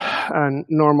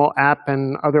normal app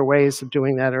and other ways of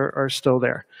doing that are still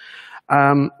there.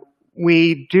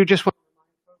 We do just want to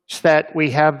remind folks that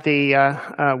we have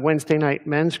the Wednesday night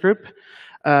men's group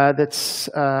that's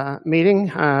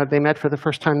meeting. They met for the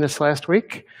first time this last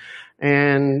week,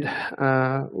 and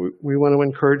we want to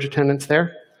encourage attendance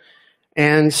there.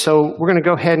 And so we're going to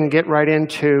go ahead and get right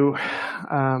into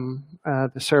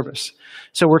the service.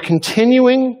 So we're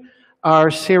continuing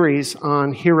our series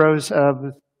on heroes of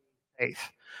the faith.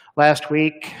 Last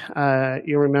week,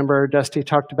 you remember Dusty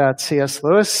talked about C.S.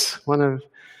 Lewis, one of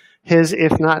his,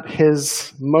 if not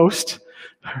his most,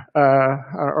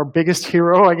 or biggest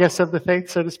hero, I guess, of the faith,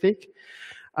 so to speak.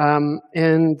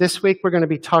 And this week we're going to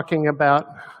be talking about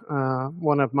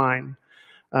one of mine,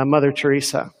 Mother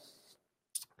Teresa.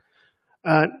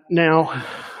 Now,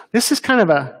 this is kind of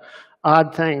an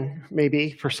odd thing,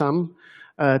 maybe, for some,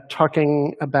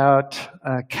 talking about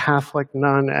a Catholic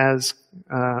nun as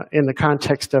in the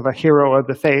context of a hero of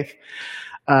the faith.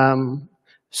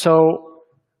 So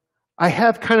I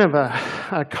have kind of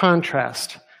a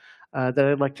contrast that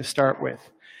I'd like to start with.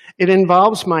 It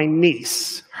involves my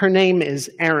niece. Her name is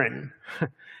Erin.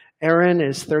 Erin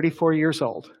is 34 years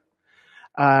old.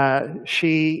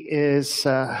 She is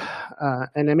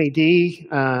an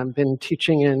MED, been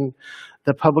teaching in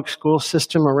the public school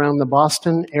system around the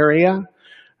Boston area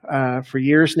for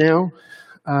years now.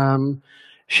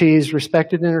 She's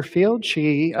respected in her field.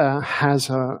 She has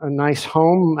a nice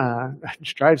home,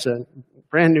 she drives a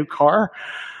brand new car,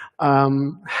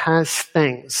 has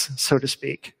things, so to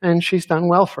speak, and she's done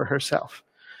well for herself.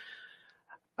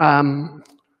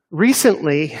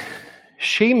 Recently,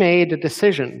 she made a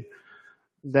decision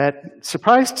that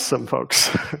surprised some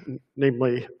folks,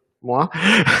 namely moi,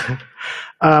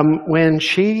 when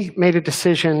she made a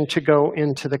decision to go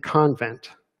into the convent.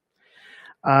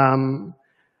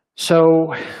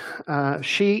 So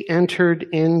she entered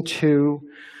into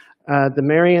the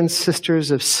Marian Sisters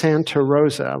of Santa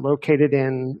Rosa, located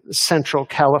in Central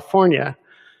California,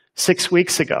 6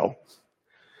 weeks ago.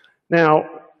 Now,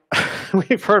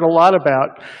 we've heard a lot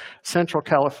about Central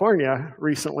California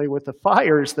recently with the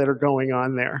fires that are going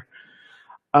on there.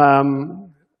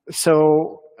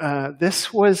 So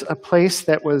this was a place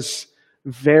that was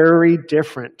very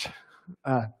different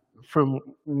from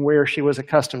where she was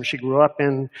accustomed. She grew up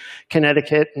in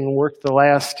Connecticut and worked the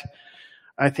last,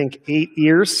 I think, 8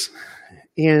 years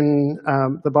in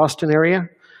the Boston area.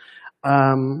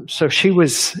 So she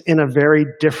was in a very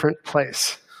different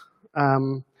place.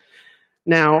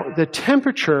 Now, the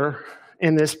temperature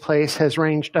in this place has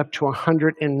ranged up to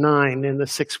 109 in the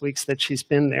 6 weeks that she's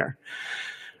been there.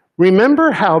 Remember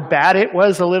how bad it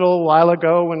was a little while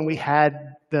ago when we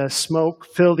had the smoke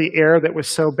fill the air that was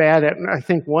so bad? I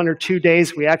think 1 or 2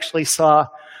 days we actually saw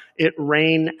it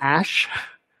rain ash.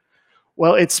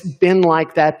 Well, it's been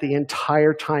like that the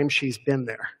entire time she's been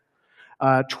there.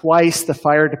 Twice the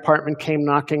fire department came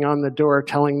knocking on the door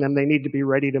telling them they need to be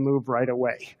ready to move right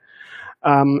away.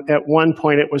 At one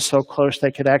point, it was so close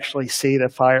they could actually see the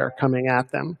fire coming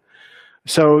at them.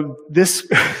 So this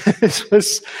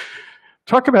was,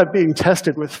 talk about being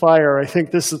tested with fire. I think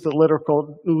this is the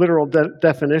literal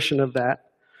definition of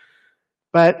that.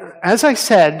 But as I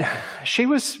said, she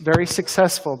was very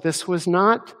successful. This was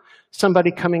not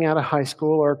somebody coming out of high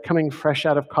school or coming fresh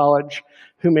out of college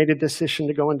who made a decision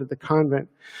to go into the convent.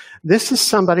 This is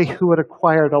somebody who had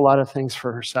acquired a lot of things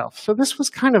for herself. So this was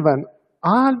kind of an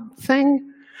odd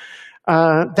thing.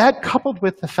 That coupled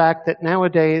with the fact that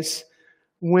nowadays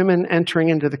women entering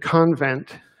into the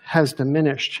convent has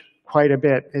diminished quite a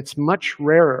bit. It's much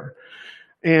rarer.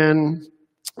 And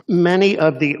many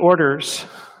of the orders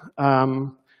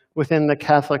within the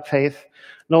Catholic faith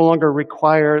no longer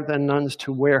require the nuns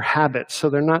to wear habits, so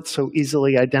they're not so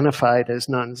easily identified as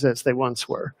nuns as they once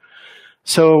were.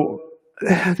 So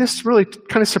this really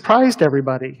kind of surprised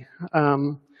everybody.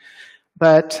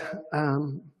 But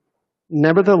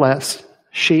nevertheless,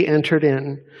 she entered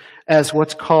in as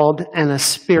what's called an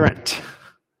aspirant.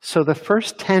 So the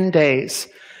first 10 days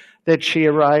that she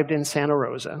arrived in Santa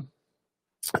Rosa,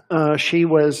 she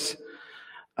was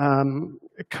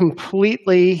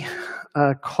completely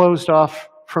closed off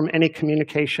from any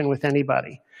communication with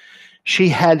anybody. She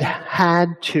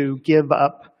had to give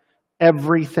up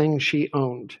everything she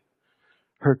owned.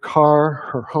 Her car,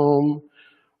 her home,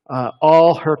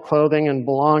 all her clothing and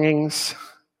belongings.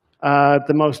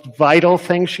 The most vital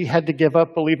thing she had to give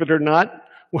up, believe it or not,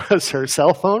 was her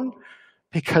cell phone,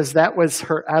 because that was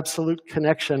her absolute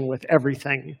connection with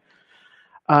everything.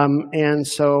 And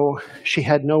so she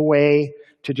had no way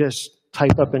to just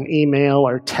type up an email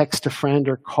or text a friend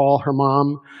or call her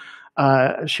mom.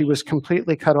 She was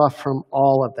completely cut off from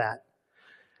all of that.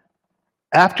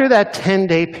 After that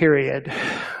 10-day period,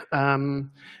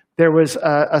 there was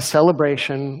a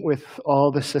celebration with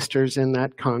all the sisters in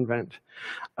that convent.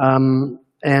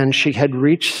 And she had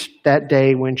reached that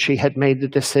day when she had made the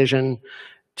decision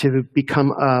to become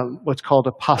what's called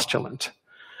a postulant.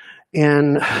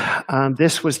 And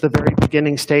this was the very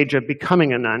beginning stage of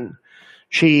becoming a nun.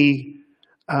 She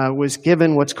was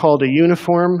given what's called a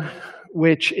uniform,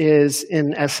 which is,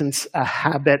 in essence, a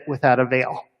habit without a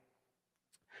veil.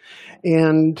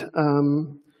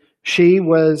 And she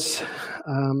was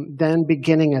then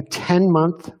beginning a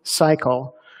 10-month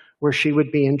cycle where she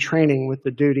would be in training with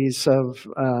the duties of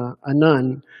a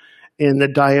nun in the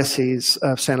Diocese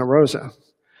of Santa Rosa.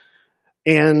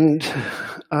 And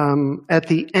at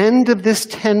the end of this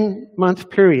 10-month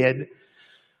period,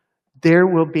 there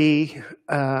will be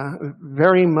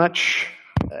very much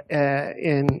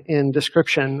in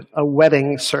description a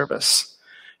wedding service.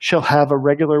 She'll have a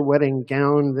regular wedding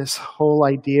gown. This whole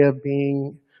idea of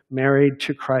being married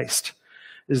to Christ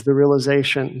is the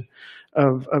realization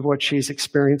of what she's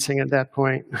experiencing at that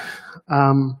point.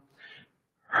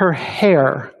 Her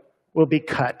hair will be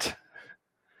cut,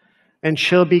 and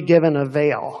she'll be given a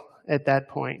veil at that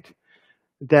point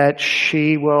that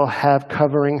she will have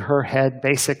covering her head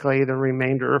basically the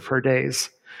remainder of her days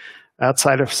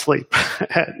outside of sleep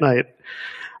at night.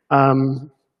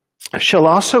 She'll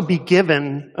also be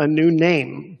given a new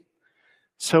name.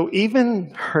 So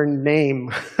even her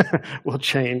name will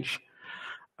change.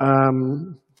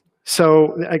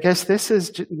 So I guess this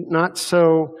is not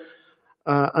so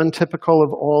untypical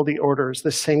of all the orders,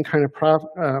 the same kind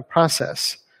of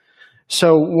process.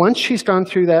 So once she's gone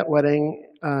through that wedding,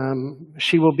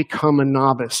 she will become a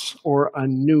novice or a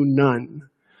new nun.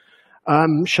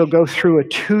 She'll go through a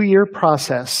 2-year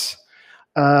process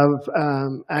of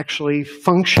actually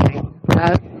functioning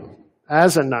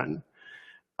as a nun.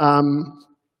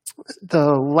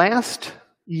 The last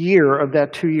year of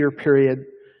that 2-year period,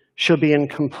 she'll be in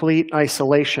complete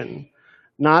isolation,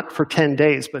 not for 10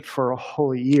 days, but for a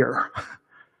whole year.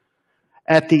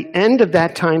 At the end of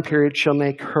that time period, she'll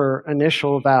make her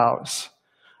initial vows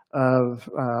of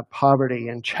poverty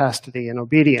and chastity and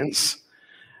obedience.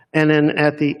 And then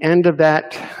at the end of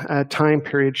that time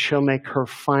period, she'll make her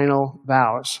final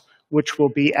vows, which will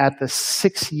be at the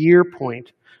 6-year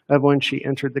point of when she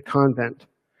entered the convent.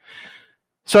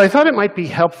 So I thought it might be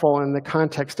helpful in the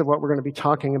context of what we're going to be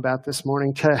talking about this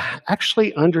morning to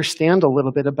actually understand a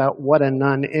little bit about what a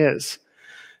nun is.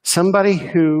 Somebody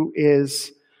who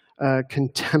is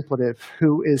contemplative,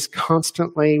 who is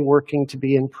constantly working to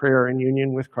be in prayer and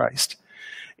union with Christ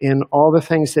in all the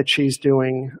things that she's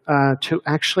doing, to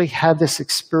actually have this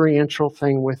experiential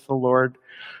thing with the Lord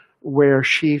where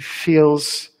she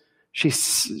feels,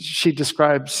 she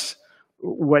describes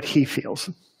what he feels.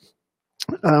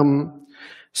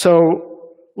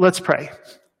 So let's pray.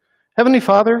 Heavenly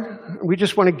Father, we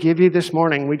just want to give you this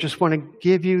morning. We just want to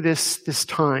give you this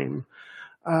time.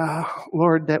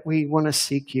 Lord, that we want to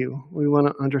seek you. We want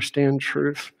to understand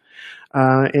truth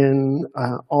in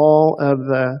all of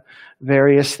the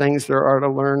various things there are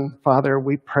to learn. Father,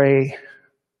 we pray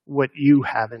what you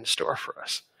have in store for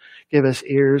us. Give us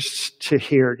ears to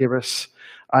hear. Give us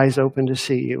eyes open to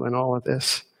see you in all of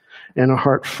this, and a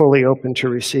heart fully open to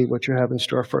receive what you have in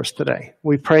store for us today.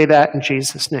 We pray that in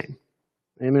Jesus' name.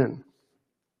 Amen.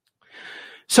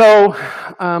 So,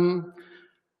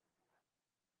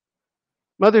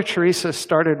 Mother Teresa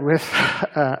started with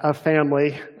a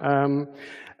family.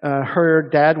 Her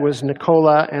dad was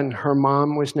Nicola, and her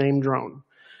mom was named Drone.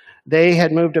 They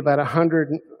had moved about 100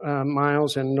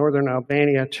 miles in northern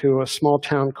Albania to a small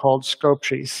town called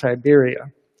Skopje,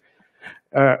 Serbia.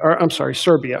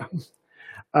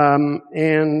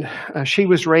 And she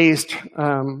was raised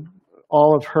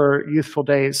all of her youthful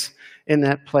days in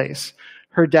that place.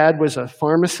 Her dad was a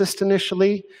pharmacist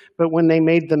initially, but when they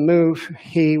made the move,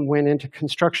 he went into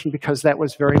construction because that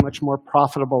was very much more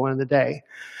profitable in the day.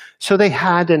 So they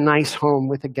had a nice home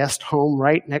with a guest home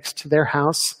right next to their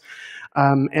house,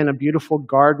 and a beautiful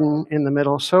garden in the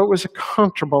middle. So it was a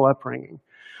comfortable upbringing.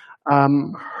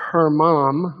 Her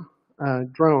mom,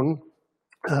 Drone,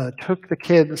 took the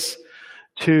kids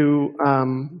to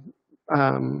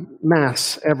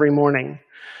Mass every morning.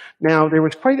 Now, there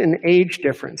was quite an age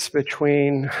difference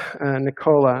between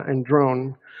Nicola and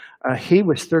Drone. He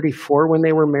was 34 when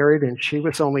they were married, and she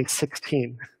was only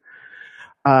 16.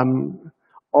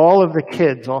 All of the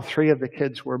kids, all 3 of the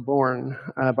kids were born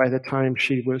by the time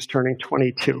she was turning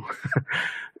 22.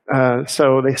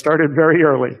 So they started very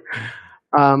early.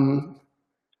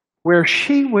 where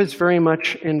she was very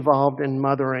much involved in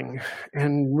mothering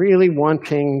and really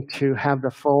wanting to have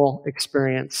the full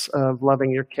experience of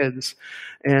loving your kids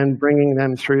and bringing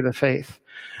them through the faith.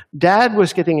 Dad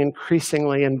was getting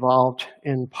increasingly involved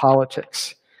in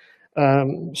politics.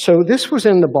 So this was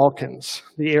in the Balkans,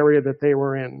 the area that they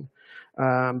were in.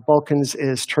 Balkans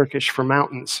is Turkish for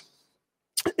mountains.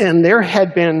 And there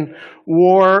had been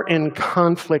war and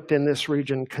conflict in this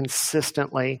region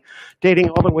consistently, dating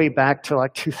all the way back to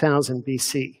like 2000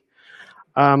 BC.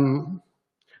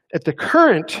 At the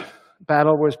current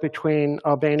battle was between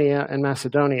Albania and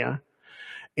Macedonia,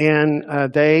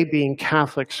 and they, being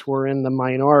Catholics, were in the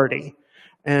minority.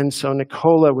 And so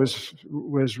Nicola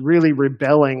was really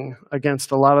rebelling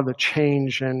against a lot of the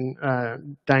change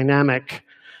and dynamic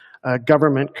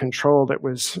government control that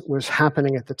was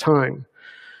happening at the time.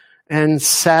 And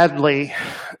sadly,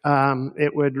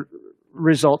 it would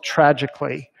result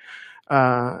tragically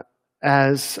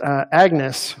as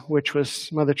Agnes, which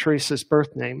was Mother Teresa's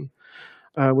birth name,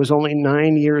 was only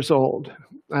 9 years old.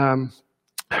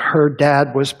 Her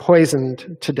dad was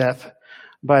poisoned to death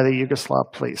by the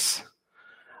Yugoslav police.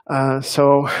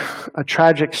 So a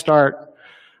tragic start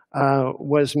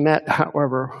was met,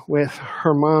 however, with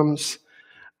her mom's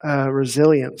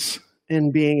resilience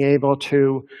in being able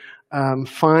to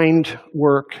find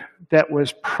work that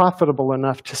was profitable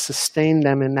enough to sustain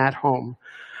them in that home.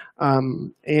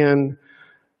 And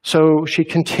so she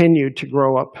continued to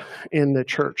grow up in the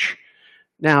church.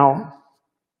 Now,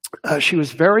 she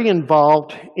was very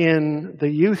involved in the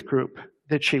youth group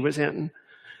that she was in.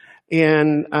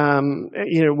 And,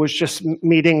 was just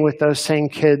meeting with those same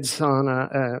kids on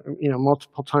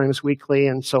multiple times weekly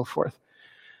and so forth.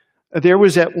 There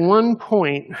was at one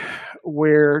point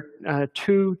where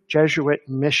two Jesuit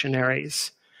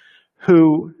missionaries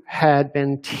who had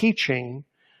been teaching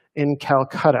in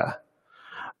Calcutta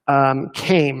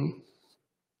came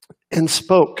and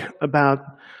spoke about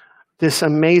this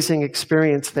amazing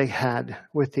experience they had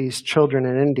with these children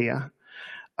in India.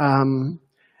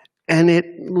 And it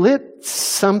lit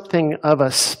something of a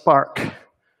spark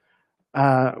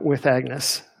with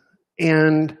Agnes.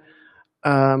 And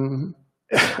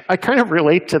I kind of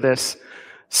relate to this.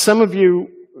 Some of you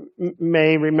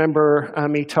may remember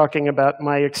me talking about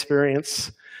my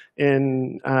experience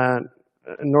in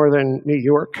northern New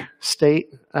York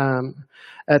State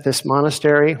at this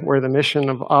monastery where the mission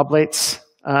of Oblates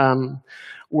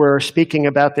were speaking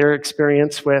about their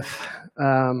experience with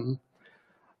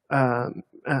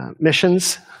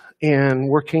missions and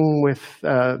working with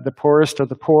the poorest of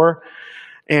the poor.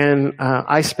 And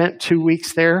I spent 2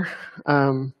 weeks there.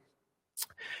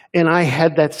 And I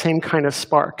had that same kind of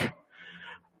spark.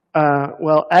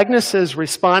 Well, Agnes's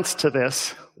response to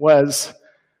this was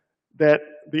that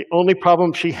the only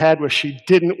problem she had was she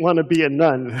didn't want to be a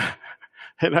nun.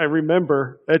 And I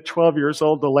remember at 12 years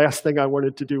old, the last thing I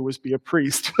wanted to do was be a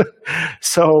priest.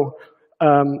 So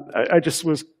I just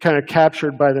was kind of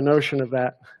captured by the notion of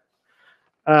that.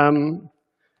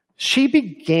 She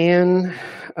began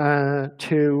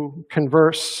to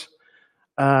converse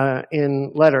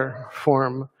in letter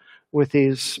form with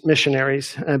these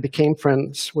missionaries, became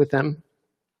friends with them.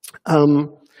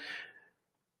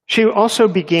 She also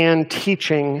began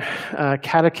teaching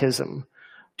catechism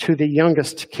to the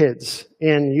youngest kids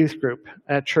in youth group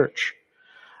at church.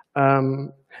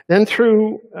 Then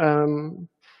through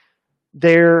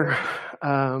their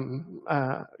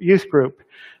youth group,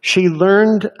 she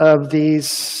learned of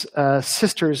these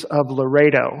Sisters of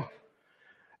Loreto.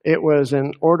 It was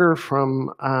an order from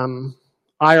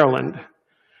Ireland,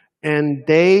 and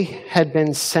they had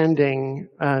been sending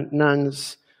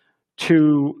nuns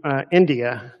to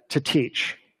India to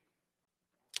teach.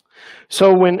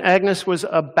 So when Agnes was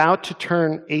about to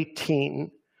turn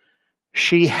 18,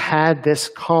 she had this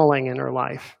calling in her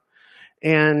life,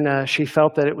 and she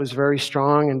felt that it was very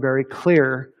strong and very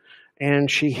clear,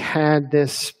 and she had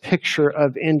this picture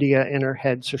of India in her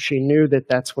head, so she knew that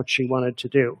that's what she wanted to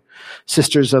do.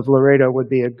 Sisters of Loreto would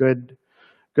be a good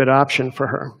option for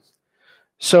her.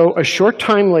 So a short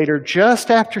time later,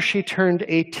 just after she turned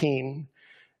 18,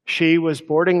 she was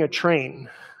boarding a train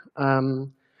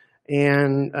and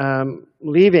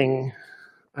leaving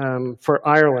for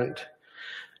Ireland.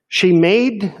 She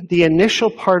made the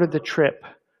initial part of the trip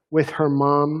with her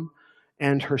mom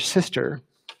and her sister.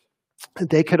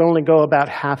 They could only go about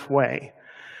halfway.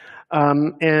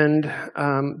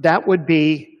 That would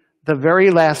be the very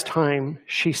last time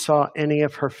she saw any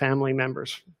of her family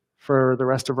members for the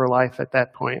rest of her life at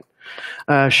that point.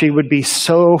 She would be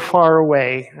so far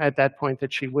away at that point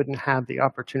that she wouldn't have the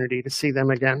opportunity to see them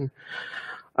again.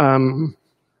 And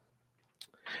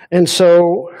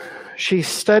so she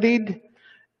studied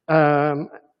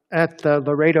at the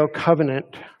Laredo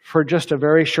Covenant for just a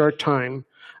very short time,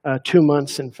 2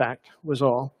 months, in fact, was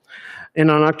all. And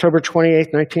on October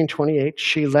 28, 1928,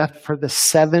 she left for the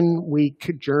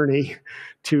 7-week journey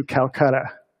to Calcutta.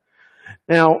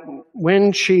 Now,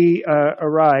 when she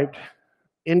arrived,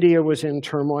 India was in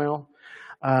turmoil.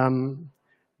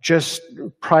 Just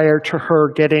prior to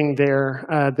her getting there,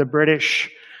 the British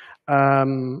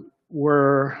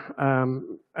were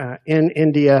in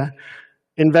India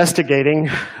investigating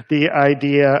the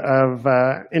idea of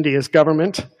India's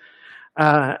government,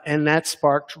 and that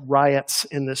sparked riots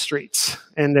in the streets.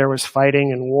 And there was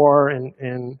fighting and war,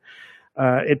 and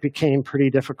it became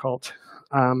pretty difficult.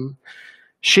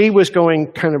 She was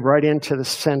going kind of right into the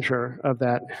center of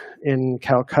that in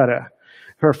Calcutta.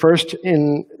 Her first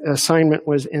assignment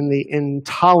was in the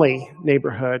Intali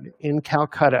neighborhood in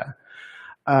Calcutta,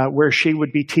 where she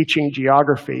would be teaching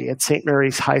geography at St.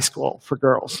 Mary's High School for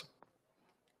girls.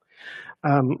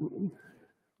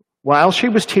 While she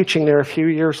was teaching there a few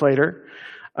years later,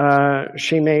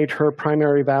 she made her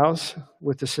primary vows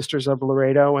with the Sisters of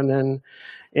Laredo, and then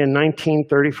in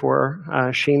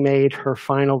 1934, she made her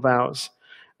final vows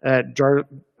at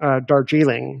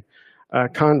Darjeeling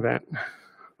Convent.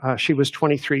 She was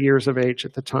 23 years of age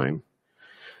at the time.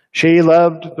 She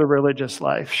loved the religious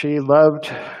life. She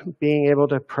loved being able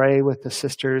to pray with the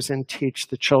sisters and teach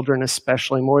the children,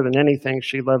 especially more than anything.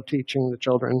 She loved teaching the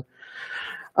children.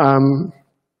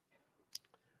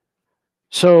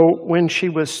 So when she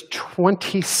was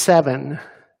 27,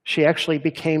 she actually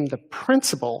became the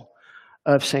principal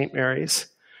of St. Mary's.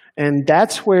 And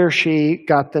that's where she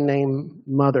got the name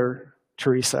Mother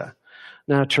Teresa.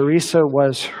 Now, Teresa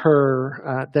was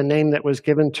the name that was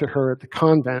given to her at the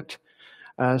convent.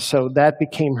 So that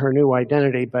became her new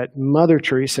identity, but Mother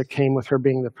Teresa came with her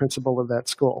being the principal of that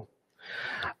school.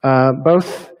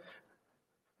 Both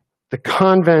the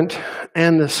convent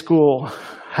and the school,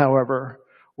 however,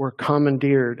 were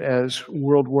commandeered as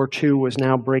World War II was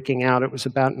now breaking out. It was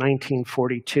about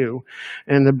 1942,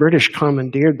 and the British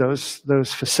commandeered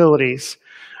those facilities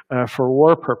for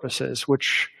war purposes,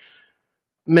 which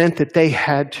meant that they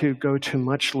had to go to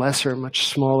much lesser, much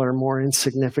smaller, more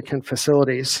insignificant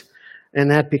facilities. And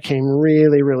that became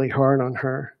really, really hard on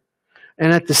her.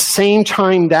 And at the same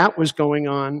time that was going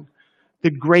on,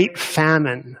 the Great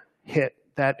Famine hit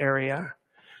that area.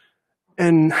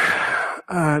 And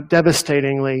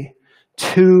devastatingly,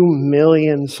 2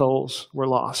 million souls were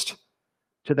lost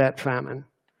to that famine.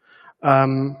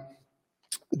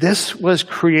 This was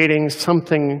creating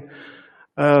something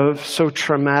of so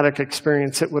traumatic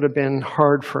experience, it would have been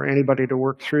hard for anybody to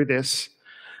work through this.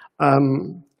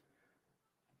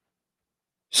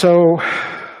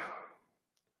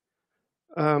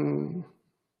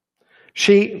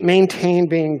 She maintained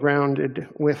being grounded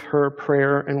with her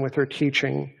prayer and with her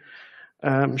teaching.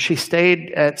 She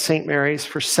stayed at St. Mary's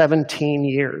for 17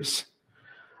 years.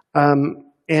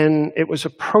 And it was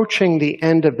approaching the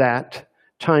end of that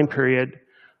time period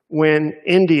when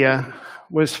India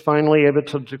was finally able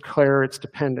to declare its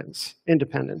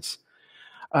independence.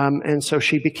 And so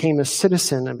she became a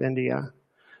citizen of India.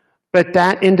 But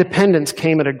that independence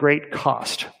came at a great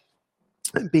cost,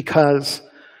 because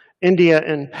India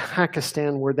and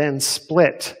Pakistan were then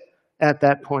split at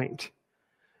that point.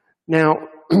 Now,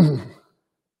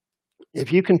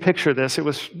 if you can picture this, it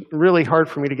was really hard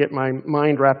for me to get my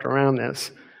mind wrapped around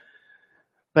this.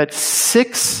 But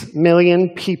 6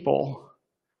 million people,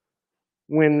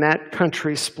 when that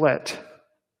country split,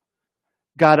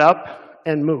 got up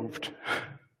and moved.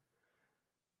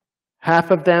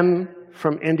 Half of them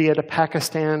from India to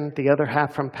Pakistan, the other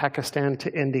half from Pakistan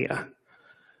to India.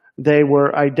 They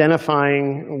were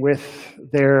identifying with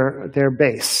their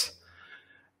base.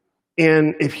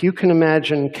 And if you can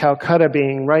imagine Calcutta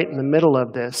being right in the middle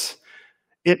of this,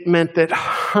 it meant that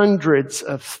hundreds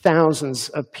of thousands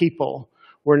of people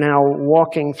were now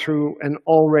walking through an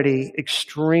already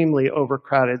extremely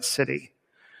overcrowded city.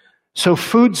 So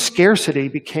food scarcity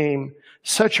became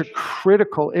such a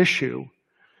critical issue.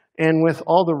 And with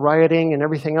all the rioting and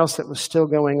everything else that was still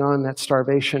going on, that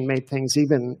starvation made things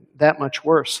even that much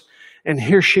worse. And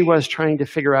here she was trying to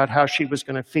figure out how she was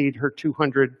going to feed her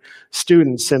 200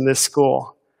 students in this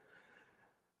school.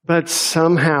 But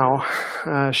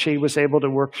somehow she was able to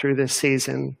work through this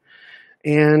season.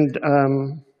 And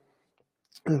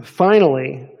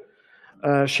finally,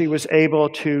 she was able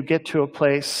to get to a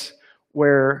place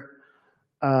where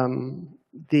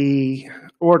the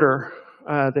order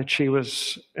that she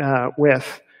was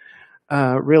with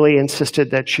really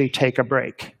insisted that she take a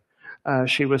break.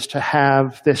 She was to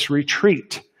have this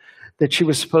retreat, that she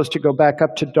was supposed to go back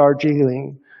up to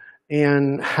Darjeeling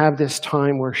and have this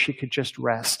time where she could just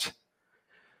rest.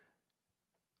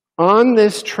 On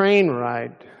this train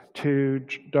ride to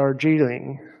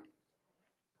Darjeeling,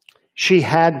 she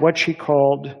had what she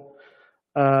called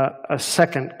a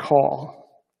second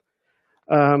call.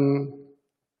 And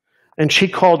she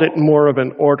called it more of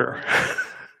an order.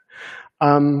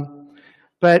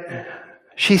 But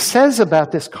she says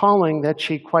about this calling that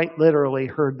she quite literally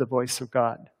heard the voice of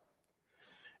God.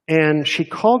 And she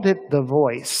called it the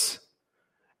voice.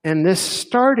 And this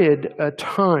started a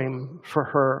time for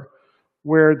her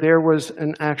where there was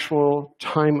an actual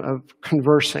time of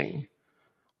conversing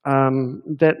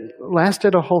that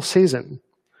lasted a whole season.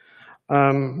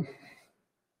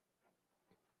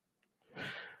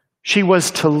 She was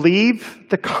to leave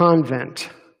the convent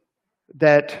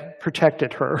that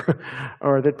protected her,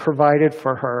 or that provided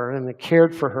for her and that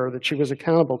cared for her, that she was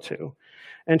accountable to.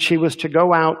 And she was to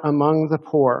go out among the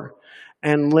poor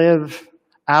and live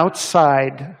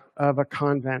outside of a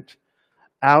convent,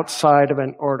 outside of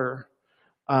an order.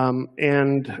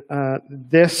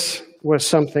 This was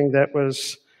something that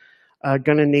was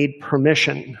going to need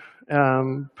permission,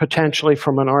 potentially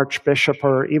from an archbishop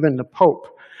or even the Pope.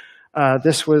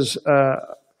 This was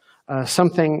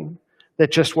something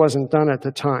that just wasn't done at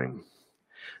the time.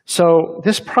 So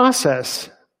this process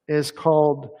is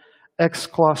called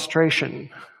exclaustration,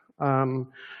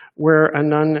 where a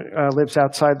nun lives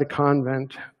outside the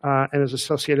convent and is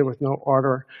associated with no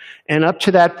order. And up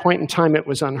to that point in time, it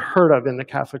was unheard of in the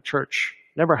Catholic Church.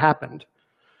 Never happened.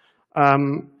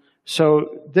 So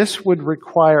this would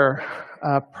require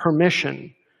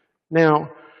permission. Now,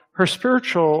 her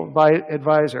spiritual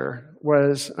advisor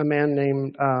was a man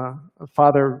named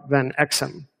Father Van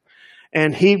Exum,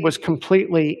 and he was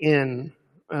completely in.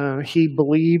 He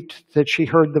believed that she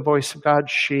heard the voice of God,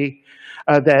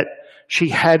 that she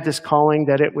had this calling,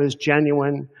 that it was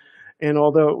genuine, and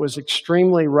although it was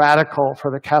extremely radical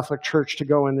for the Catholic Church to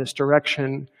go in this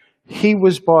direction, he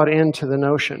was bought into the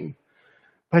notion.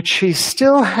 But she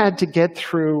still had to get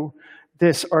through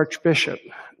this archbishop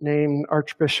named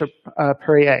Archbishop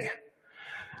Perrier.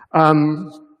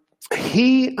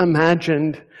 He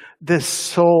imagined this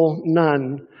soul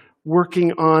nun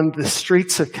working on the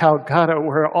streets of Calcutta,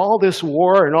 where all this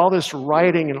war and all this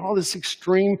rioting and all this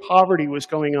extreme poverty was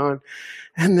going on,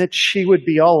 and that she would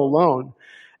be all alone.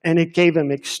 And it gave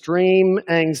him extreme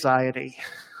anxiety.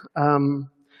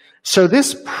 So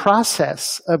this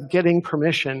process of getting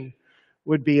permission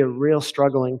would be a real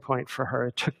struggling point for her.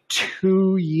 It took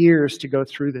 2 years to go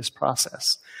through this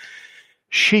process.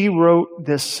 She wrote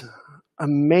this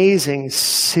amazing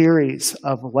series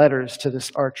of letters to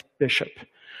this archbishop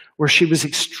where she was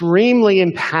extremely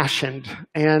impassioned,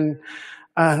 and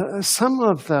some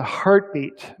of the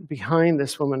heartbeat behind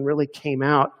this woman really came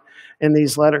out in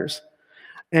these letters.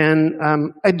 And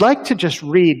I'd like to just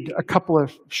read a couple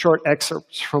of short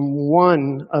excerpts from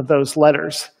one of those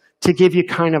letters to give you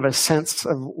kind of a sense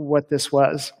of what this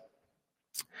was.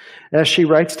 As she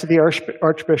writes to the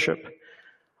archbishop,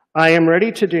 "I am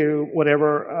ready to do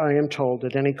whatever I am told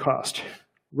at any cost,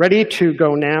 ready to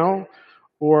go now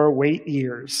or wait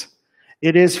years.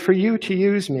 It is for you to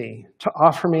use me, to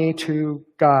offer me to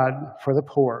God for the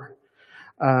poor.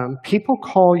 People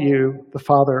call you the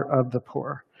father of the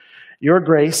poor. Your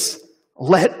grace,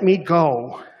 let me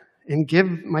go and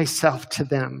give myself to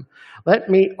them. Let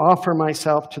me offer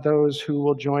myself to those who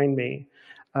will join me,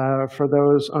 for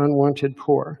those unwanted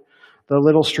poor, the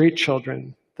little street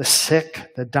children, the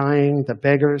sick, the dying, the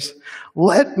beggars.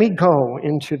 Let me go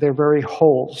into their very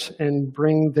holes and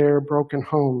bring their broken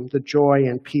home the joy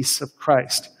and peace of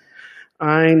Christ.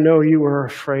 I know you are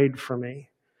afraid for me."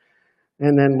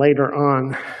 And then later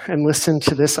on, and listen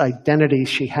to this identity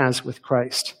she has with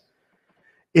Christ.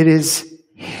 It is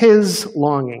his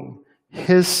longing,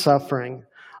 his suffering,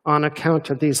 on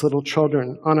account of these little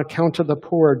children, on account of the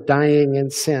poor dying in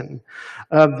sin,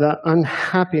 of the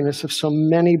unhappiness of so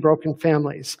many broken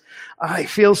families. I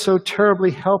feel so terribly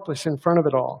helpless in front of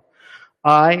it all.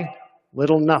 I,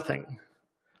 little nothing,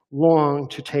 long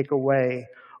to take away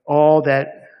all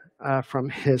that from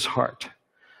his heart.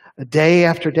 Day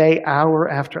after day, hour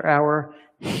after hour,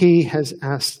 he has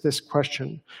asked this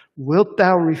question: "Wilt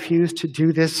thou refuse to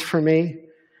do this for me?"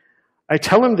 I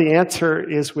tell him the answer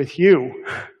is with you,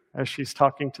 as she's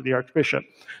talking to the archbishop.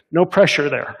 No pressure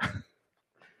there.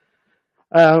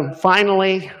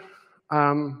 Finally,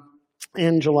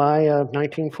 in July of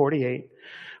 1948,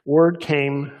 word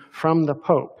came from the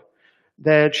Pope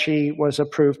that she was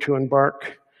approved to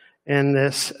embark in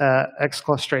this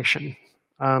exclaustration.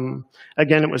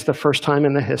 Again, it was the first time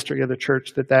in the history of the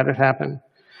church that had happened.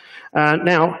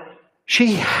 Now,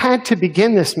 she had to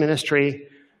begin this ministry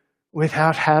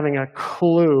without having a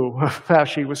clue of how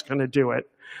she was going to do it.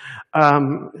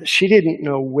 She didn't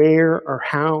know where or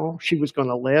how she was going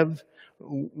to live,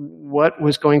 what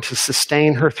was going to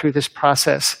sustain her through this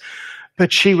process.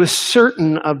 But she was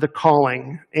certain of the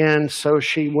calling, and so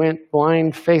she went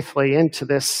blind faithfully into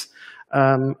this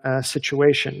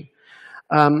situation.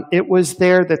 It was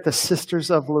there that the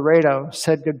Sisters of Loreto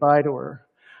said goodbye to her,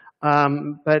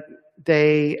 but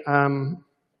they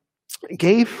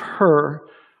gave her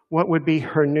what would be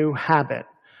her new habit,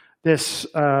 this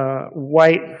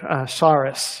white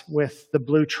saris with the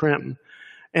blue trim,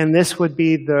 and this would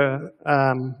be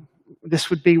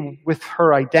with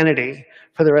her identity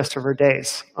for the rest of her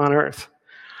days on Earth.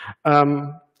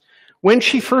 When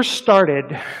she first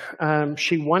started,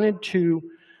 she wanted to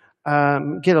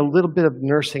get a little bit of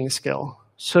nursing skill,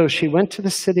 so she went to the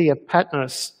city of Patna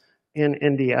in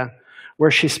India,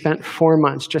 where she spent 4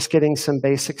 months just getting some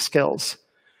basic skills.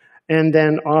 And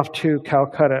then off to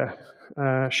Calcutta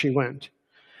she went.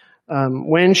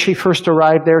 When she first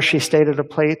arrived there, she stayed at a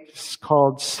place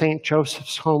called St.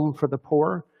 Joseph's Home for the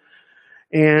Poor.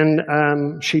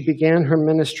 And she began her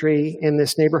ministry in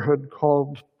this neighborhood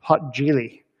called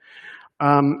Potgili.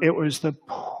 It was the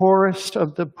poorest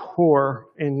of the poor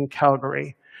in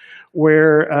Calgary,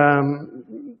 where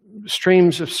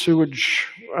streams of sewage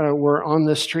were on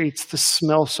the streets. The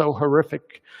smell so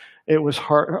horrific, it was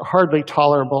hardly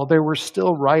tolerable. There were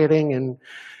still rioting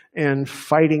and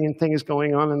fighting and things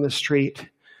going on in the street.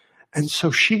 And so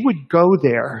she would go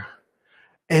there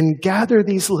and gather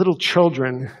these little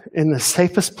children in the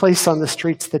safest place on the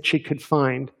streets that she could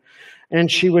find. And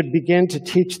she would begin to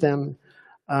teach them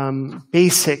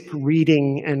basic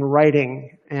reading and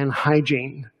writing and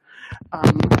hygiene.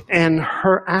 And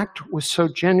her act was so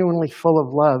genuinely full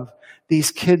of love,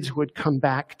 these kids would come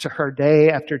back to her day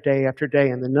after day after day,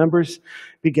 and the numbers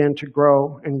began to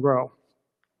grow and grow.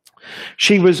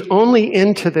 She was only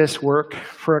into this work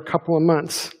for a couple of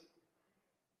months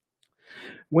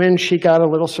when she got a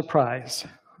little surprise.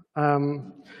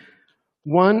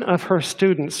 One of her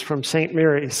students from St.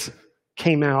 Mary's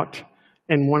came out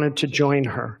and wanted to join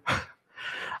her.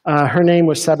 Her name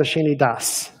was Sabashini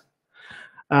Das.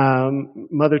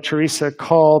 Mother Teresa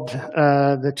called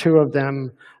the two of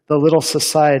them the Little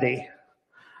Society.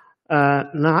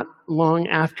 Not long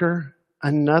after,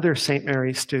 another St.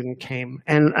 Mary's student came,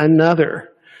 and another.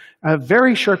 A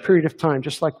very short period of time,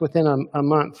 just like within a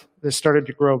month, this started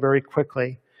to grow very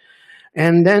quickly.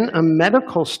 And then a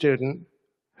medical student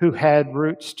who had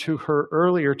roots to her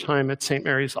earlier time at St.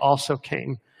 Mary's also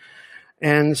came.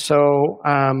 And so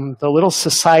the Little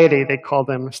Society, they called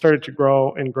them, started to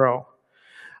grow and grow.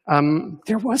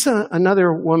 There was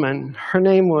another woman. Her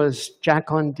name was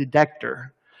Jacqueline de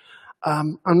Decter.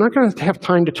 I'm not going to have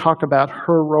time to talk about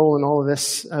her role in all of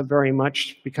this very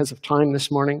much because of time this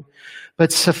morning,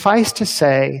 but suffice to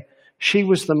say, she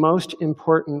was the most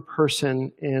important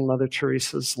person in Mother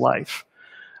Teresa's life.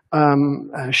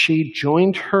 She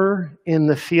joined her in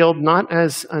the field not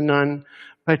as a nun,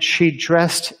 but she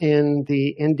dressed in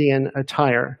the Indian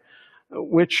attire,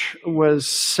 which was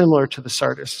similar to the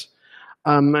sardis.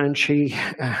 And she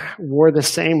wore the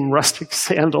same rustic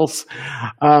sandals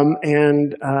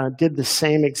and did the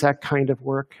same exact kind of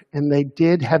work. And they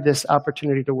did have this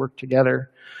opportunity to work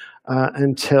together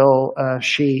until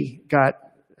she got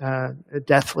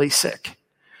deathly sick.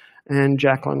 And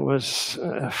Jacqueline was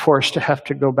forced to have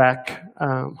to go back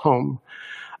home.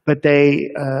 But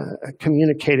they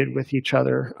communicated with each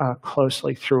other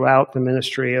closely throughout the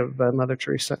ministry of Mother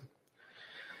Teresa.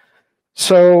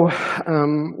 So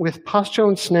with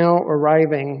Postjohn Snell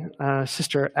arriving,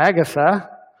 Sister Agatha,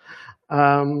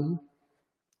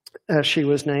 she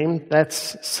was named,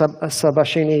 that's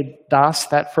Sabashini Das,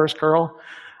 that first girl,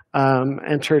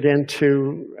 entered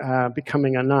into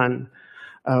becoming a nun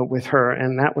with her,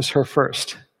 and that was her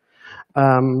first.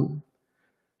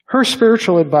 Her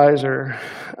spiritual advisor,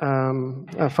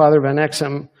 Father Van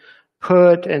Exum,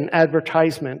 put an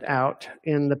advertisement out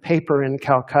in the paper in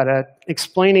Calcutta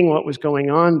explaining what was going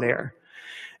on there.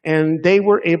 And they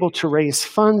were able to raise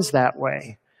funds that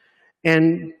way.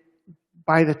 And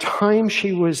by the time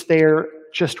she was there,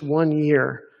 just 1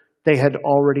 year, they had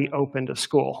already opened a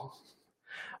school.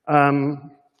 By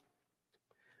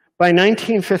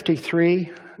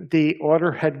 1953, the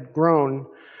order had grown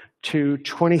to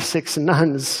 26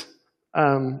 nuns,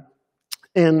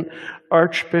 and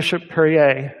Archbishop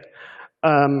Perrier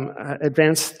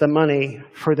advanced the money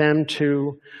for them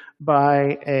to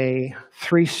buy a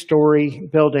 3-story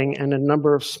building and a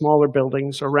number of smaller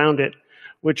buildings around it,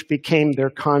 which became their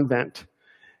convent.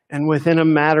 And within a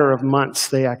matter of months,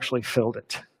 they actually filled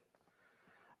it.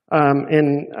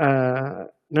 In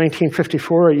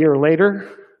 1954, a year later,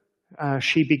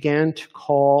 she began to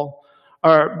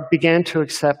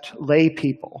accept lay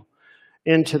people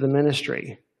into the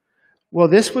ministry. Well,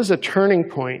 this was a turning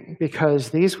point because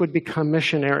these would become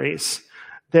missionaries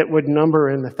that would number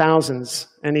in the thousands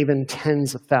and even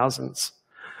tens of thousands.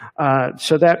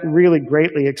 So that really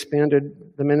greatly expanded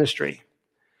the ministry.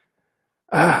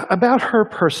 About her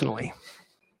personally,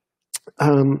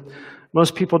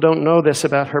 most people don't know this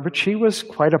about her, but she was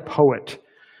quite a poet.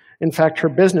 In fact, her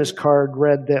business card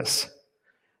read this: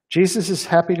 Jesus is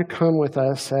happy to come with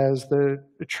us as the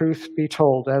truth be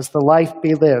told, as the life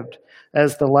be lived,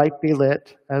 as the light be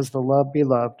lit, as the love be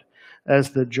loved,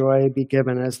 as the joy be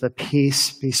given, as the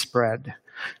peace be spread.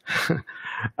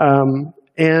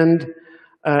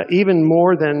 Even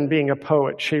more than being a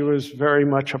poet, she was very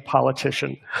much a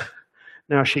politician.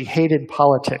 Now, she hated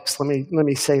politics, let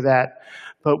me say that.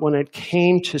 But when it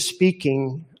came to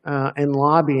speaking and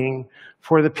lobbying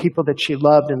for the people that she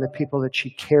loved and the people that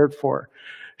she cared for,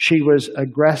 she was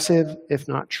aggressive, if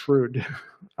not shrewd.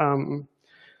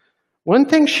 One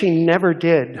thing she never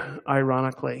did,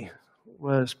 ironically,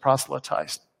 was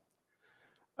proselytize.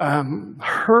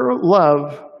 Her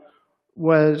love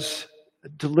was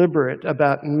deliberate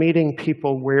about meeting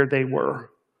people where they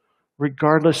were,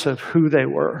 regardless of who they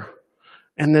were,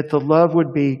 and that the love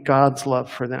would be God's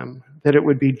love for them, that it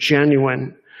would be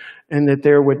genuine, and that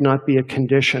there would not be a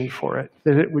condition for it,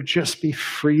 that it would just be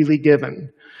freely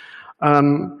given.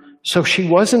 So she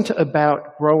wasn't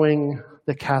about growing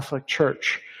the Catholic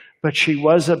Church, but she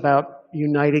was about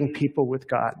uniting people with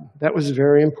God. That was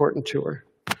very important to her.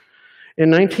 In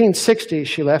 1960,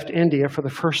 she left India for the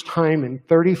first time in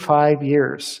 35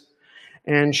 years,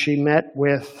 and she met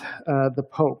with the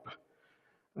Pope.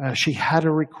 She had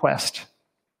a request.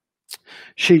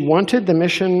 She wanted the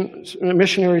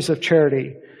missionaries of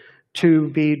charity to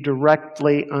be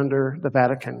directly under the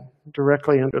Vatican,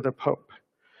 directly under the Pope.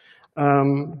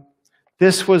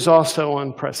 This was also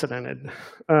unprecedented.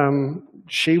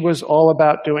 She was all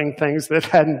about doing things that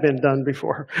hadn't been done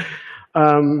before.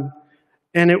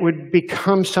 And it would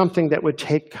become something that would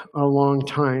take a long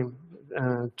time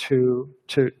to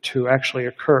actually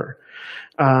occur.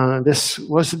 This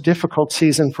was a difficult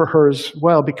season for her as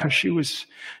well because she was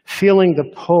feeling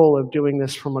the pull of doing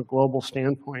this from a global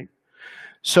standpoint.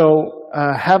 So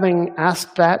having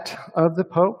asked that of the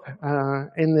Pope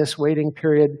in this waiting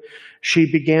period,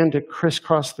 she began to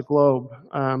crisscross the globe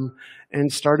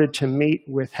and started to meet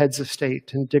with heads of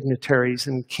state and dignitaries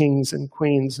and kings and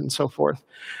queens and so forth,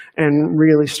 and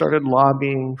really started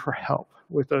lobbying for help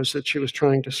with those that she was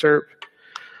trying to serve.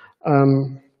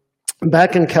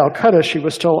 Back in Calcutta, she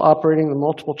was still operating the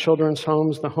multiple children's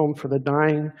homes, the Home for the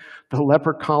Dying, the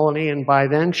leper colony, and by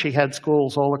then she had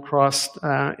schools all across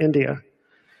India.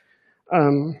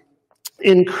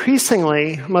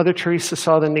 Increasingly, Mother Teresa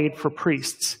saw the need for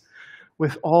priests.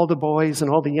 With all the boys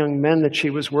and all the young men that she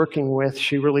was working with,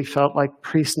 she really felt like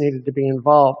priests needed to be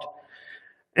involved.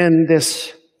 And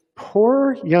this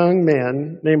poor young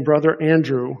man named Brother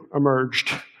Andrew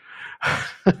emerged.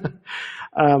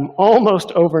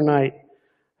 Almost overnight,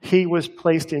 he was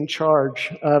placed in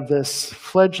charge of this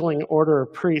fledgling order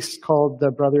of priests called the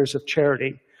Brothers of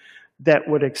Charity that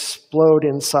would explode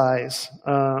in size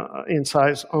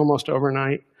almost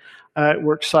overnight. It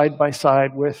worked side by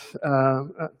side with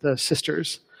the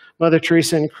sisters. Mother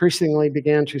Teresa increasingly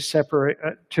began to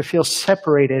feel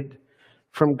separated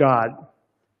from God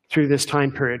through this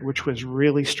time period, which was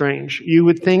really strange. You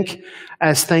would think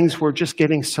as things were just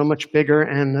getting so much bigger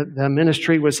and the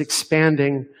ministry was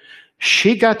expanding,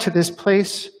 she got to this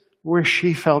place where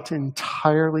she felt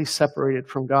entirely separated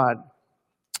from God.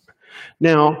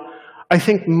 Now, I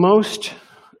think most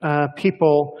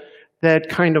people that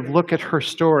kind of look at her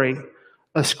story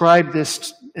ascribe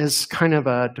this as kind of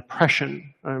a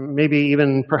depression, maybe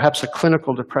even perhaps a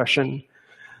clinical depression.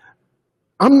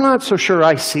 I'm not so sure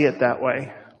I see it that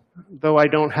way, though I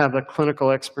don't have the clinical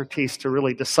expertise to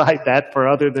really decide that for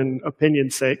other than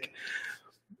opinion's sake.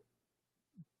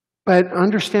 But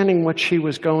understanding what she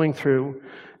was going through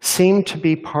seemed to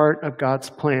be part of God's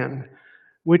plan,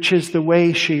 which is the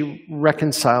way she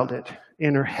reconciled it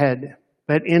in her head.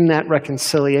 But in that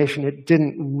reconciliation, it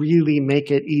didn't really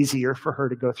make it easier for her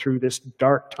to go through this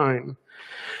dark time.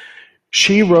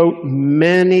 She wrote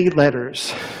many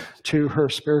letters to her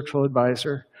spiritual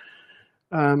advisor.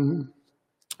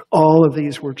 All of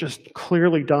these were just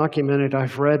clearly documented.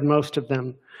 I've read most of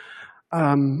them.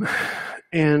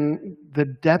 And the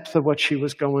depth of what she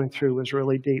was going through was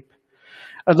really deep.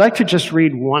 I'd like to just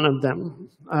read one of them,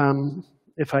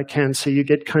 if I can, so you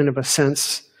get kind of a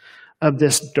sense of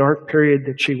this dark period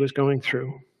that she was going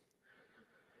through.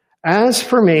 As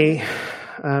for me,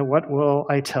 what will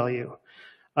I tell you?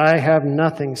 I have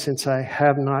nothing since I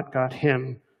have not got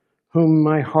him, whom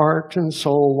my heart and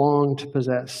soul long to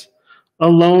possess.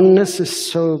 Aloneness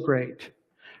is so great.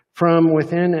 From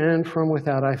within and from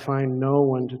without, I find no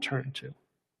one to turn to.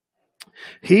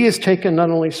 He has taken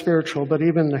not only spiritual, but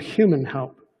even the human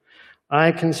help.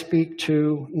 I can speak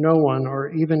to no one,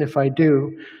 or even if I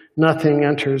do, nothing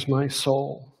enters my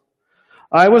soul.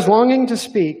 I was longing to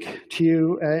speak to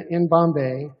you in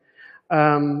Bombay,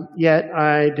 yet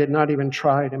I did not even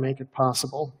try to make it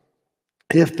possible.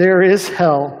 If there is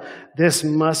hell, this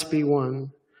must be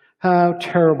one. How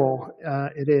terrible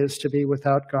it is to be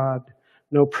without God.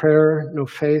 No prayer, no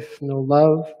faith, no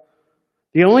love.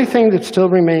 The only thing that still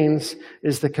remains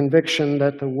is the conviction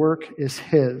that the work is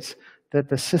His, that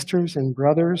the sisters and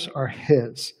brothers are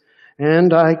His.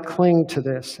 And I cling to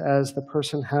this as the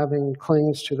person having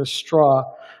clings to the straw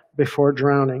before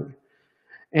drowning.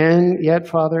 And yet,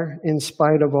 Father, in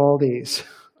spite of all these,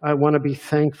 I want to be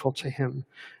thankful to Him,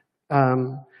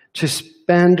 to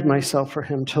spend myself for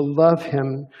Him, to love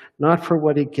Him, not for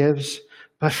what He gives,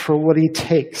 but for what He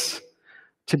takes,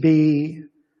 to be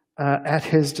at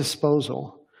His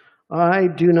disposal. I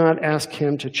do not ask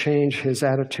Him to change His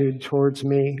attitude towards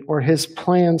me or His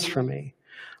plans for me.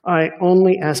 I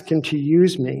only ask Him to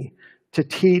use me to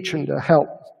teach and to help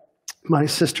my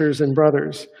sisters and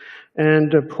brothers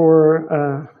and our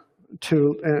poor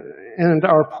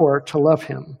to love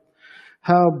Him.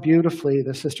 How beautifully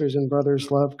the sisters and brothers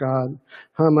love God,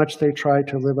 how much they try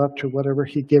to live up to whatever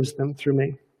He gives them through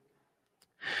me.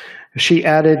 She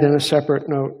added in a separate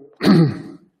note,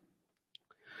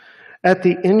 at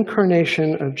the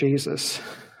incarnation of Jesus,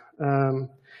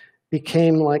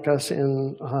 became like us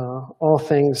in all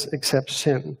things except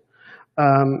sin.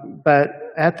 But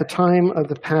at the time of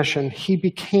the Passion, He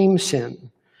became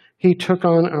sin. He took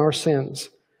on our sins.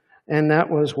 And that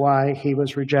was why He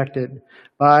was rejected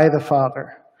by the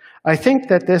Father. I think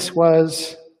that this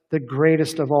was the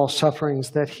greatest of all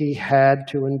sufferings that He had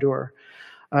to endure.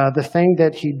 The thing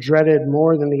that He dreaded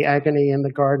more than the agony in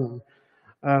the garden,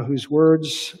 whose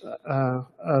words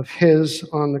of His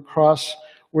on the cross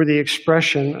were the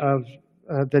expression of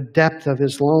the depth of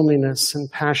His loneliness and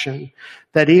passion,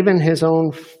 that even His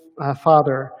own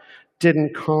Father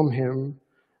didn't claim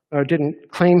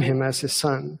Him as His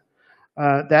Son.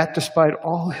 That despite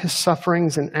all His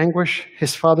sufferings and anguish,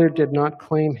 His Father did not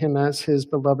claim Him as His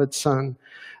beloved Son,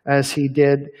 as He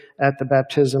did at the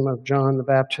baptism of John the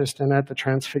Baptist and at the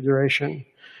Transfiguration.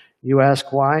 You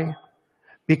ask why?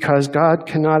 Because God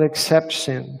cannot accept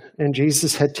sin, and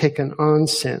Jesus had taken on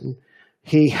sin.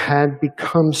 He had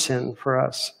become sin for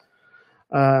us.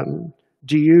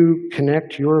 Do you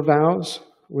connect your vows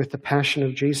with the passion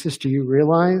of Jesus? Do you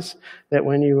realize that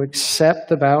when you accept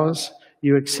the vows,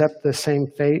 you accept the same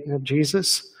fate of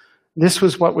Jesus? This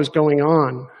was what was going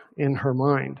on in her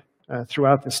mind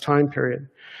throughout this time period.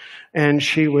 And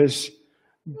she was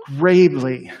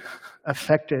gravely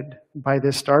affected by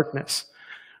this darkness,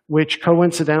 which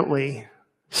coincidentally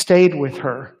stayed with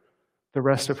her the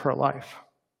rest of her life.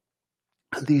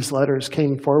 These letters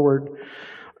came forward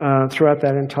throughout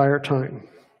that entire time.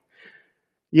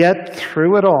 Yet,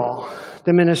 through it all,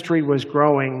 the ministry was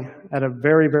growing at a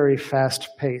very, very fast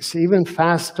pace, even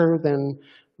faster than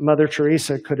Mother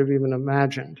Teresa could have even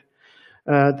imagined.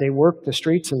 They worked the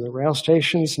streets and the rail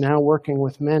stations, now working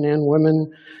with men and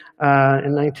women.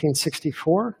 In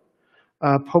 1964,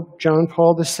 Pope John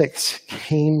Paul VI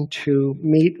came to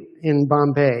meet in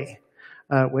Bombay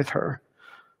with her.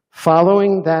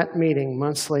 Following that meeting,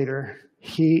 months later,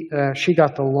 she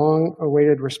got the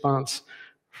long-awaited response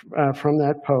from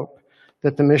that Pope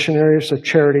that the missionaries of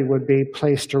charity would be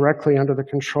placed directly under the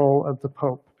control of the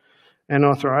Pope and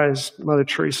authorize Mother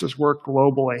Teresa's work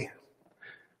globally.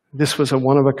 This was a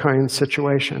one-of-a-kind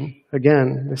situation.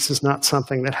 Again, this is not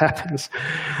something that happens.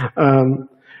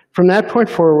 From that point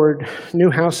forward, new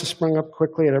houses sprung up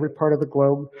quickly at every part of the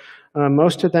globe,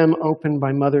 most of them opened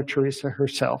by Mother Teresa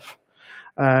herself.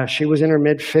 She was in her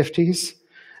mid-50s.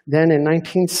 Then in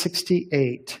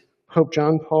 1968, Pope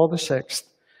John Paul VI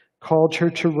called her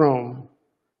to Rome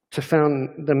to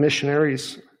found the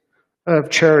missionaries of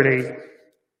charity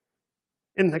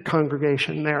in the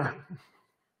congregation there.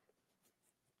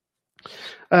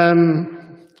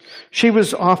 She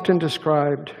was often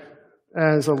described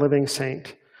as a living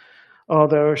saint,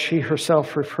 although she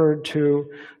herself referred to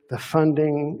the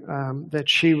funding that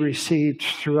she received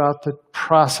throughout the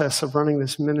process of running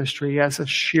this ministry as a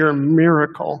sheer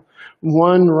miracle,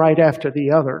 one right after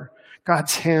the other.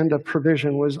 God's hand of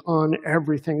provision was on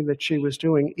everything that she was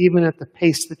doing, even at the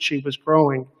pace that she was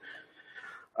growing.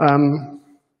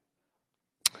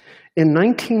 In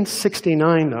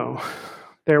 1969, though,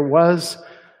 there was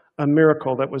a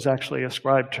miracle that was actually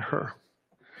ascribed to her.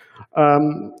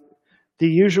 The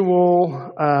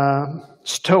usual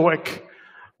stoic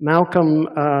Malcolm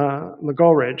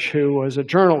McGoldrick, who was a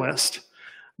journalist,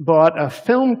 bought a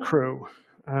film crew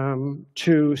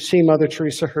to see Mother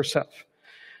Teresa herself.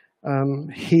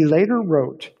 He later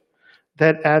wrote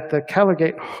that at the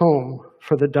Calicut home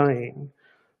for the dying,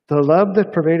 the love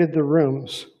that pervaded the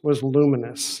rooms was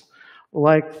luminous,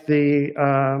 like the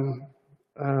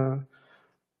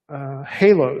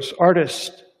halos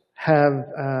artists have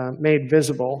made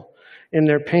visible in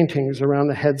their paintings around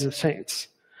the heads of saints.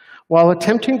 While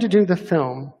attempting to do the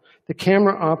film, the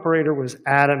camera operator was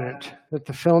adamant that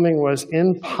the filming was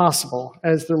impossible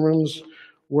as the rooms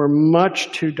were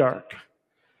much too dark.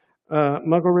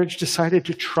 Muggeridge decided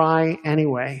to try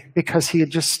anyway because he had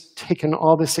just taken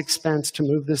all this expense to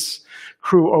move this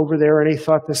crew over there, and he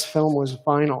thought this film was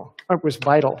vital.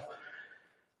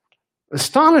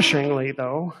 Astonishingly,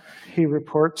 though, he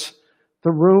reports,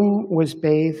 the room was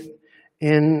bathed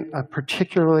in a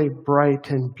particularly bright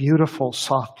and beautiful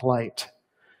soft light.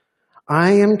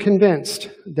 I am convinced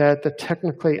that the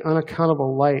technically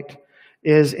unaccountable light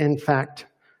is, in fact,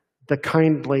 the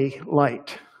kindly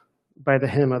light by the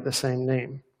hymn of the same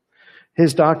name.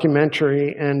 His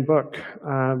documentary and book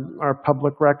are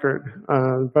public record,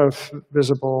 both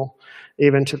visible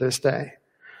even to this day.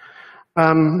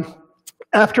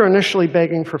 After initially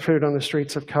begging for food on the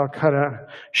streets of Calcutta,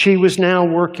 she was now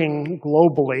working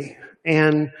globally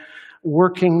and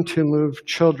working to move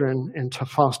children into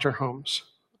foster homes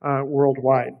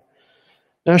worldwide.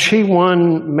 Now, she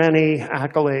won many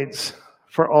accolades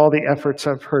for all the efforts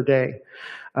of her day.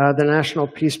 The National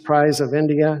Peace Prize of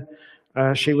India.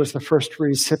 She was the first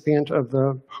recipient of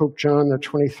the Pope John the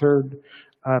 23rd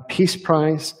Peace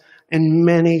Prize, and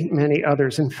many, many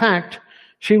others. In fact,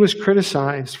 she was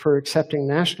criticized for accepting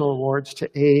national awards to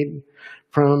aid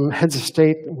from heads of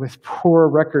state with poor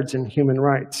records in human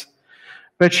rights.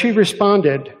 But she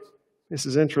responded, this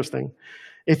is interesting,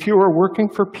 if you are working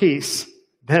for peace,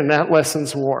 then that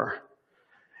lessens war.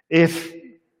 If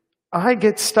I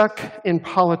get stuck in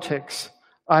politics,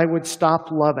 I would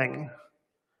stop loving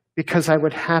because I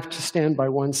would have to stand by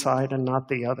one side and not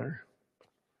the other.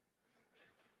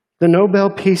 The Nobel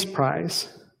Peace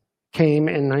Prize came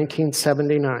in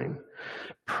 1979.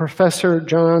 Professor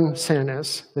John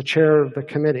Sannes, the chair of the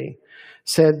committee,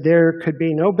 said there could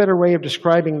be no better way of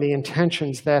describing the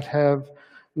intentions that have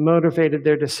motivated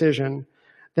their decision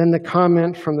than the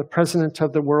comment from the president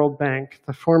of the World Bank,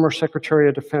 the former Secretary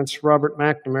of Defense, Robert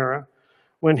McNamara,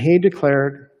 when he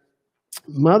declared,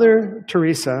 Mother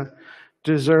Teresa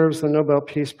deserves the Nobel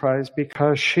Peace Prize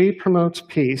because she promotes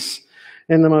peace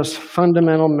in the most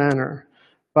fundamental manner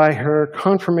by her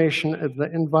confirmation of the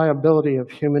inviolability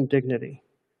of human dignity.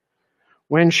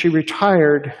 When she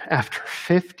retired after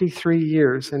 53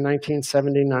 years in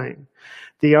 1979,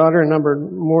 the order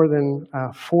numbered more than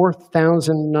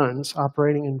 4,000 nuns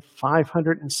operating in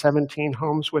 517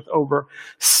 homes with over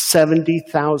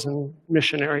 70,000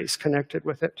 missionaries connected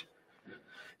with it.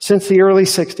 Since the early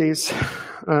 60s,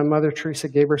 Mother Teresa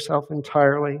gave herself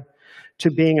entirely to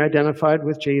being identified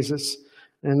with Jesus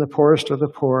and the poorest of the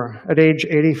poor. At age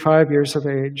 85 years of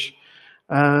age,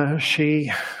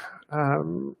 she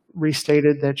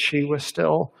restated that she was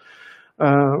still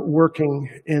working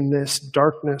in this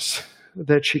darkness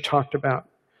that she talked about.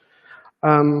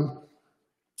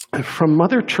 From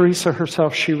Mother Teresa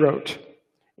herself, she wrote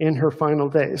in her final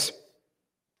days,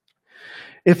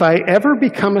 if I ever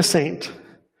become a saint,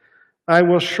 I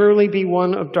will surely be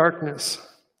one of darkness.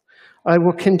 I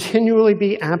will continually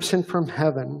be absent from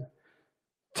heaven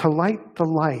to light the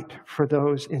light for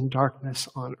those in darkness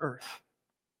on earth.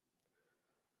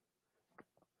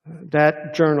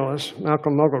 That journalist,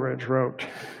 Malcolm Muggeridge, wrote,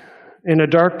 in a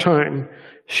dark time,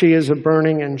 she is a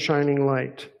burning and shining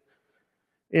light.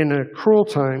 In a cruel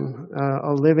time,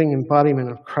 a living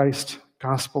embodiment of Christ's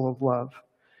gospel of love.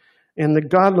 In the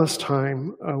godless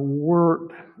time, a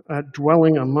word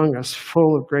dwelling among us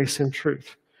full of grace and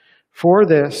truth. For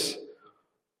this,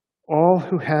 all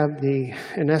who have the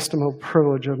inestimable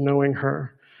privilege of knowing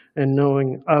her and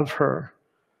knowing of her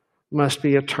must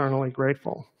be eternally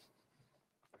grateful.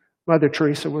 Mother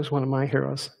Teresa was one of my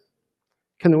heroes.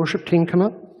 Can the worship team come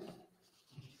up?